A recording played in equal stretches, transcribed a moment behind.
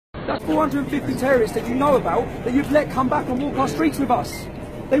That's 450 terrorists that you know about that you've let come back and walk our streets with us.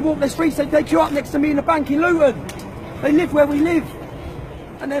 They walk the streets, they queue up next to me in the bank in Luton. They live where we live.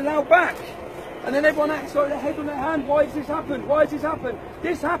 And they're allowed back. And then everyone acts like their head on their hand. Why has this happened? Why has this happened?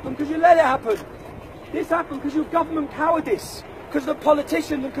 This happened because you let it happen. This happened because you're government cowardice. Because of the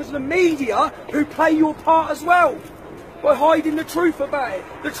politicians and because of the media who play your part as well. By hiding the truth about it.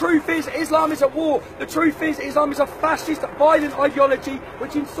 The truth is Islam is at war. The truth is Islam is a fascist, violent ideology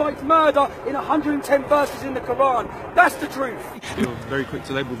which incites murder in 110 verses in the Quran. That's the truth. You're very quick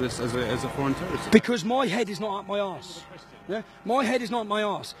to label this as a foreign terrorist. Because my head is not up my arse. Yeah? My head is not my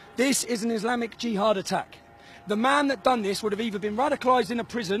arse. This is an Islamic jihad attack. The man that done this would have either been radicalised in a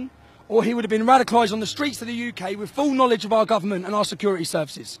prison or he would have been radicalised on the streets of the UK with full knowledge of our government and our security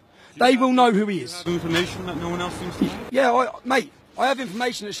services. They will know who he is. Have information that no one else seems to know? Yeah, mate, I have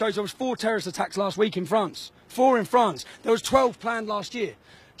information that shows there was 4 terrorist attacks last week in France. 4 in France. There was 12 planned last year.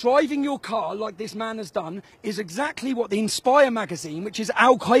 Driving your car like this man has done is exactly what the Inspire magazine, which is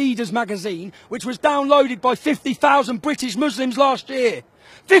Al-Qaeda's magazine, which was downloaded by 50,000 British Muslims last year.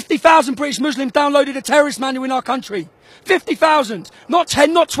 50,000 British Muslims downloaded a terrorist manual in our country. 50,000. Not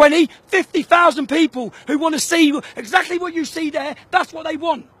 10, not 20. 50,000 people who want to see exactly what you see there. That's what they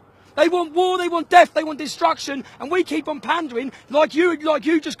want. They want war, they want death, they want destruction, and we keep on pandering like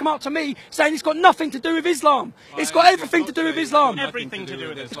you just come up to me saying it's got nothing to do with Islam. It's got everything to do with Islam. Everything to do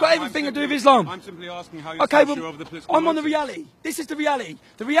with Islam. It's got everything to do with Islam. I'm simply asking how you're okay, sure well, of the political I'm on the motives. reality. This is the reality.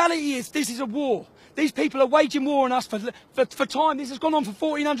 The reality is this is a war. These people are waging war on us for time. This has gone on for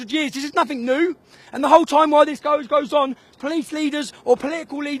 1400 years. This is nothing new. And the whole time while this goes on, police leaders or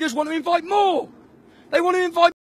political leaders want to invite more. They want to invite